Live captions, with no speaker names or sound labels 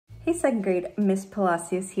Hey second grade, Ms.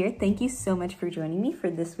 Palacios here. Thank you so much for joining me for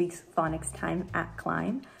this week's phonics time at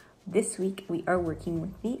Climb. This week we are working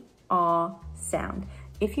with the ah sound.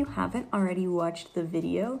 If you haven't already watched the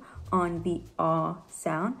video on the ah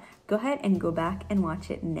sound, go ahead and go back and watch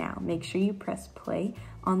it now. Make sure you press play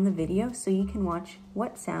on the video so you can watch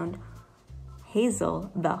what sound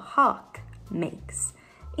Hazel the hawk makes.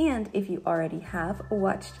 And if you already have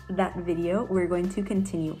watched that video, we're going to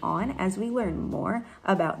continue on as we learn more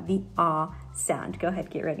about the ah sound. Go ahead,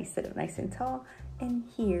 get ready, sit up nice and tall, and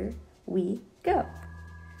here we go.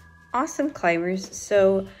 Awesome climbers,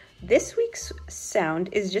 so this week's sound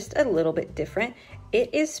is just a little bit different.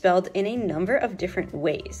 It is spelled in a number of different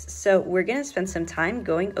ways. So we're gonna spend some time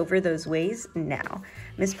going over those ways now.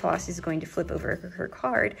 Ms. Palacios is going to flip over her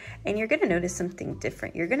card and you're gonna notice something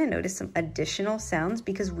different. You're gonna notice some additional sounds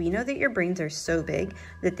because we know that your brains are so big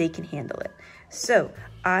that they can handle it. So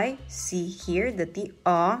I see here that the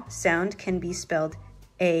ah sound can be spelled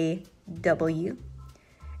A-W.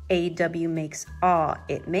 A-W makes ah,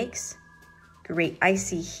 it makes. Great, I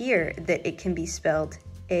see here that it can be spelled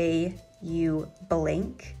A-U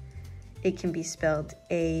blank. It can be spelled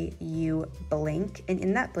A-U blank, and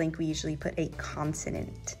in that blank we usually put a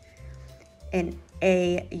consonant. And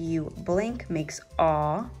A-U blank makes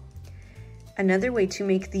ah. Another way to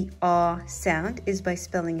make the ah sound is by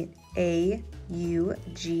spelling it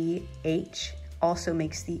A-U-G-H, also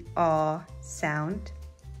makes the ah sound.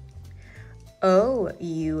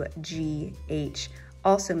 O-U-G-H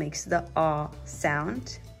also makes the ah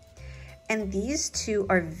sound. And these two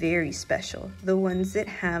are very special, the ones that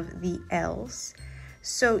have the L's.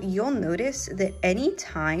 So you'll notice that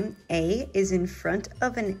anytime A is in front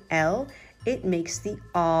of an L, it makes the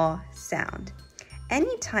ah sound.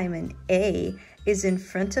 Anytime an A is in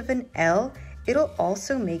front of an L, it'll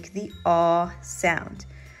also make the ah sound.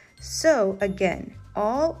 So again,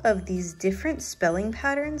 all of these different spelling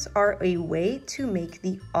patterns are a way to make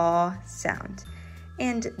the ah sound.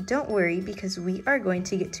 And don't worry, because we are going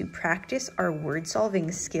to get to practice our word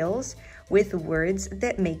solving skills with words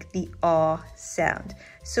that make the ah sound.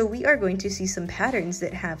 So we are going to see some patterns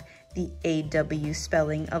that have the AW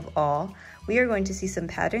spelling of ah. We are going to see some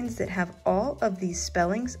patterns that have all of these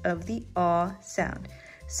spellings of the ah sound.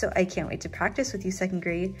 So I can't wait to practice with you, second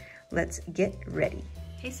grade. Let's get ready.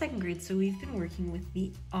 Hey second grade, so we've been working with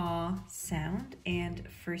the ah sound, and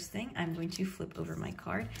first thing I'm going to flip over my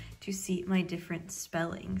card to see my different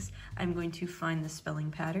spellings. I'm going to find the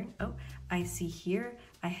spelling pattern. Oh, I see here,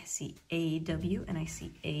 I see AW and I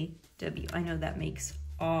see AW. I know that makes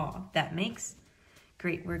ah. That makes,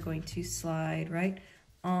 great, we're going to slide right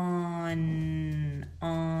on.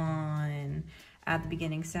 Add the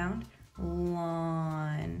beginning sound,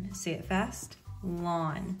 lawn. Say it fast.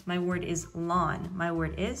 Lawn. My word is lawn. My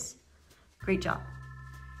word is, great job.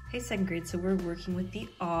 Hey second grade, so we're working with the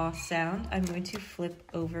ah sound. I'm going to flip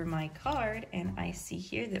over my card and I see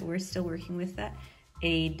here that we're still working with that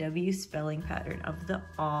AW spelling pattern of the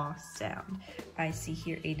ah sound. I see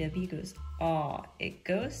here AW goes ah, it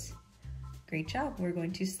goes, great job. We're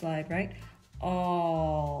going to slide right,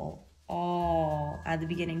 all, add the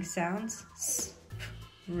beginning sounds,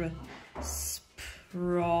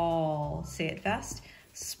 sprawl. Say it fast.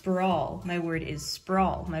 Sprawl. My word is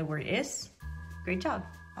sprawl. My word is, great job.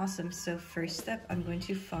 Awesome. So first step, I'm going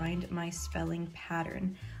to find my spelling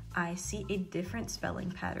pattern. I see a different spelling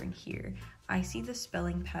pattern here. I see the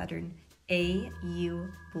spelling pattern A-U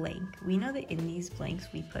blank. We know that in these blanks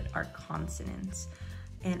we put our consonants.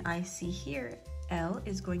 And I see here L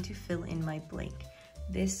is going to fill in my blank.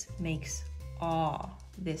 This makes ah.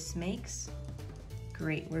 This makes,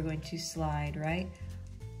 great, we're going to slide right,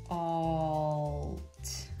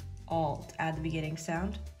 alt, alt, add the beginning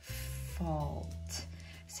sound, fault.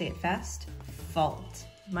 Say it fast, fault.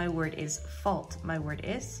 My word is fault. My word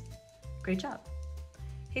is, great job.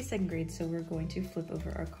 Hey second grade, so we're going to flip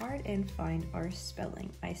over our card and find our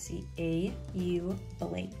spelling. I see A-U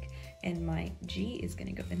blank, and my G is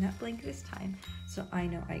gonna go in that blank this time. So I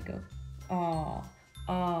know I go ah,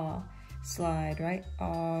 ah, slide right,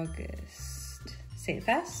 August. Say it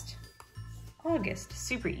fast. August.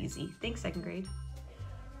 Super easy. Thanks, second grade.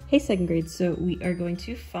 Hey, second grade. So we are going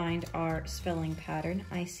to find our spelling pattern.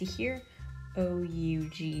 I see here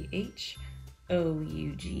O-U-G-H,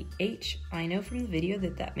 O-U-G-H. I know from the video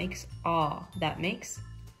that that makes ah. That makes,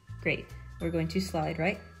 great. We're going to slide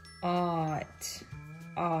right. Ought,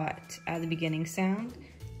 ought. Add the beginning sound.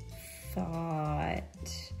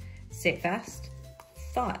 Thought. Say it fast.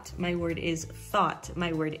 Thought. My word is thought.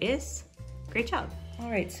 My word is, great job. All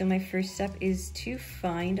right, so my first step is to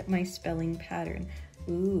find my spelling pattern.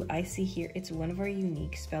 Ooh, I see here, it's one of our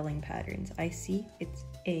unique spelling patterns. I see it's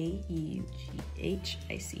A-U-G-H.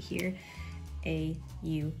 I see here,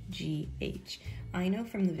 A-U-G-H. I know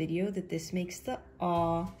from the video that this makes the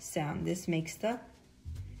aw sound. This makes the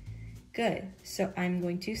good. So I'm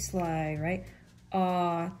going to slide, right?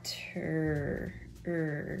 Otter,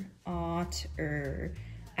 otter.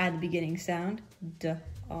 Add the beginning sound,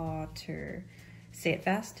 daughter. Say it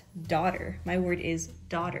fast, daughter. My word is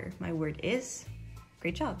daughter. My word is,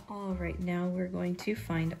 great job. All right, now we're going to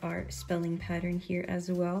find our spelling pattern here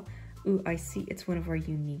as well. Ooh, I see it's one of our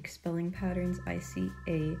unique spelling patterns. I see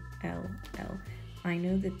A-L-L. I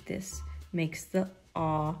know that this makes the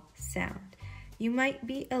aw sound. You might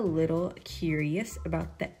be a little curious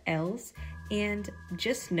about the L's, and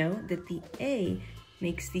just know that the A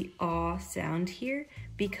makes the aw sound here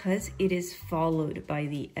because it is followed by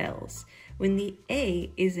the L's. When the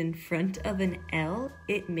A is in front of an L,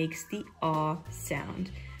 it makes the aw sound.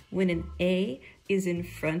 When an A is in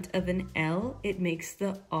front of an L, it makes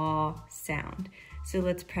the aw sound. So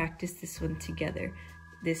let's practice this one together.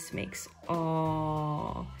 This makes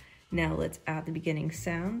aw. Now let's add the beginning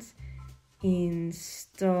sounds.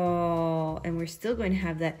 Install. And we're still going to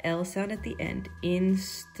have that L sound at the end.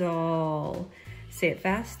 Install. Say it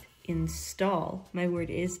fast. Install. My word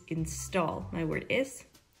is install. My word is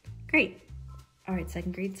great. All right,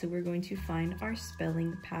 second grade, so we're going to find our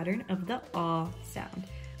spelling pattern of the aw sound.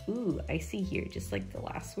 Ooh, I see here, just like the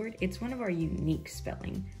last word, it's one of our unique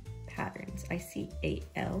spelling patterns. I see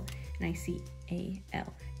A-L and I see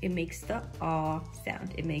A-L. It makes the aw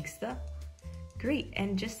sound. It makes the great.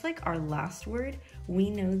 And just like our last word, we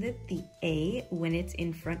know that the A, when it's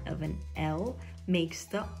in front of an L, makes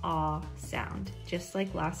the aw sound. Just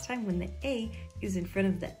like last time, when the A is in front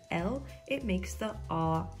of the L, it makes the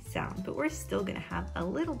aw sound. But we're still gonna have a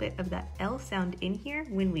little bit of that L sound in here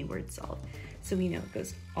when we word solve. So we know it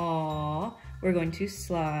goes aw. We're going to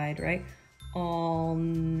slide, right?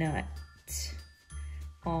 All-nut.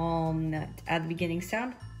 All-nut. Add the beginning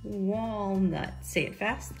sound, walnut. Say it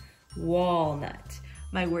fast, walnut.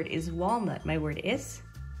 My word is walnut. My word is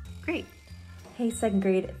great. Hey, second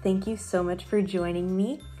grade, thank you so much for joining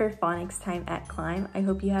me for Phonics Time at Climb. I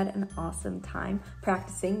hope you had an awesome time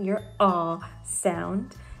practicing your aw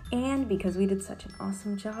sound. And because we did such an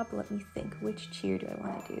awesome job, let me think, which cheer do I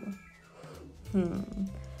want to do?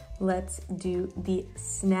 Let's do the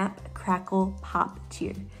snap, crackle, pop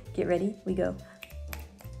cheer. Get ready, we go.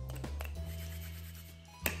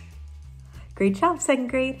 Great job, second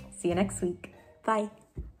grade. See you next week. Bye.